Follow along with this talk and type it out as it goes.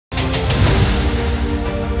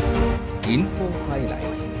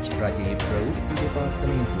රජයේ ප්‍රවෘත්ති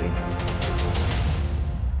දෙපාර්තමේන්තුවෙන්.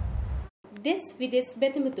 දෙස් විදෙස්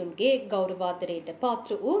බැතිමතුන්ගේ ගෞරවාදරයට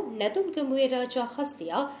පාත්‍ර වූ නැදුම්ගමුවේ රාජා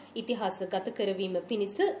හස්තියා ඉතිහාසගත කරවීම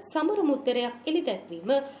පිණිස සමර මුද්දරයක් එළිදැක්වීම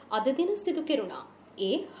අද දින සිදු කෙරුණා.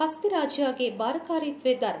 ඒ හස්ති රාජයාගේ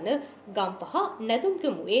භාරකාරීත්වයේ දරන ගම්පහ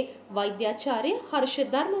නැදුම්ගමුවේ වෛද්‍යාචාර්ය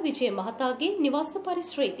හර්ෂ ධර්මවිජය මහතාගේ නිවාස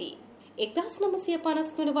පරිශ්‍රයේදී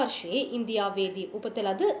 1953 වර්ෂයේ ඉන්දියාවේදී උපත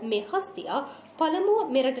ලද මේ හස්තියා පළමුව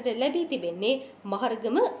මෙරටට ලැබී තිබෙන්නේ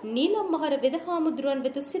මහරගම නීලම් මහර වෙදහාමුදුරුවන්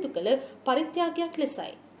වෙත සිදු කළ පරිත්‍යාගයක්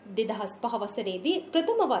ලෙසයි. 2005 වසරේදී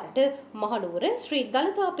ප්‍රථම වරට මහනුවර ශ්‍රී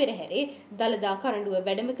දළදා පෙරහැරේ දළදා කරඬුව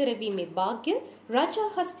වැඩම කරවීමේ වාග්ය රාජා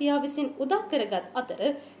හස්තියා විසින් උදා කරගත් අතර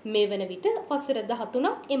මේ වන විට වසර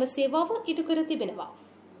 13ක් එම සේවාව ඉටු කර තිබෙනවා.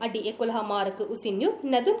 අඩි 11 මාරක උසින් යුත්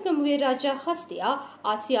නැදුම්ගමුවේ රාජා හස්තියා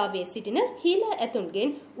ආසියාවේ සිටින හීලා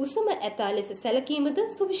ඇතුන්ගෙන් උසම ඇතා ලෙස සැලකීමද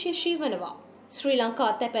සුවිශේෂී වනවා. ශ්‍රී ලංකා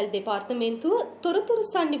තැපැල් දෙපාර්තමේන්තුව තොරතුරු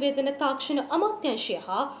සංනිවේදන තාක්ෂණ අමාත්‍යාංශය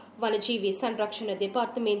හා වනජීවී සංරක්ෂණ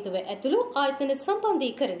දෙපාර්තමේන්තුව ඇතුළු ආයතන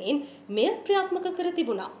සම්බන්ධීකරණයෙන් මෙය ක්‍රියාත්මක කර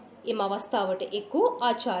තිබුණා. එම අවස්ථාවට එක් වූ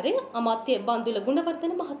ආචාර්ය අමාත්‍ය බන්දුල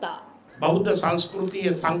ගුණවර්ධන මහතා බෞද්ධ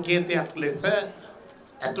සංස්කෘතියේ සංකේතයක් ලෙස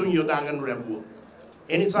ඇතුන් යොදාගනු ලැබුවා.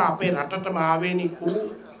 එනිසා අපේ රටටම ආවේනික වූ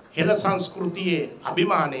හෙළ සංස්කෘතියේ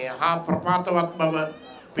අභිමානය හා ප්‍රපාතවත් බව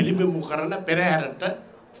පිළිබිඹු කරන පෙරහැරට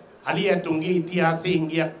අලි ඇතුන්ගේ ඉතිහාසයේ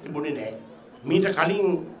ඉංගියක් තිබුණේ නැහැ. මීට කලින්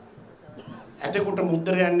ඇතෙකුට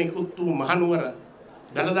මුද්‍රයන් නිකුත් වූ මහනුවර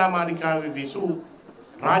දළදා මාලිගාවේ විසූ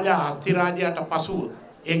රාජා හස්ති රාජයාට පසුව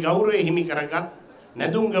ඒ ගෞරවය හිමි කරගත්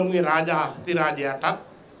නැදුම්ගමුවේ රාජා හස්ති රාජයාටත්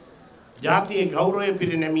ජාතියේ ගෞරවය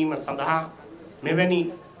පිරිනැමීම සඳහා මෙවැනි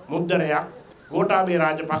මුද්‍රයක් ගෝඨාභය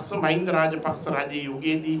රාජපක්ෂ මහින්ද රාජපක්ෂ රජයේ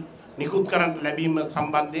යුගයේදී නිකුත් කරන්න ලැබීම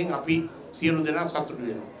සම්බන්ධයෙන් අපි සියලු දෙනා සතුටු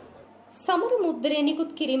වෙනවා. සමර මුද්‍රය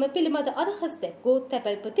නිකුත් කිරීම පිළිබඳ අදහස් දැක්වූ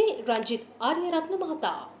තැපැල්පති රංජිත් ආර්යරත්න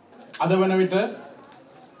මහතා අද වන විට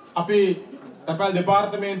අපි තැපැල්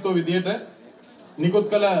දෙපාර්තමේන්තුව විදියට නිකුත්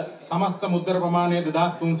කළ සමස්ත මුද්‍ර ප්‍රමාණය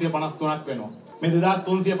 2353ක් වෙනවා. මේ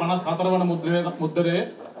 2354 වන මුද්‍රය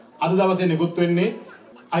අද දවසේ නිකුත් වෙන්නේ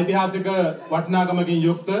ඓතිහාසික වටිනාකමකින්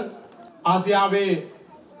යුක්ත ආසියාවේ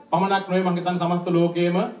පමණක් නොවේ මම හිතන්නේ සමස්ත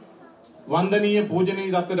ලෝකයේම වන්දනීය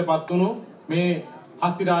පූජනීය තත්ත්වයට පත් වුණු මේ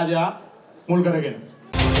හස්ති රාජයා මුල් කරගෙන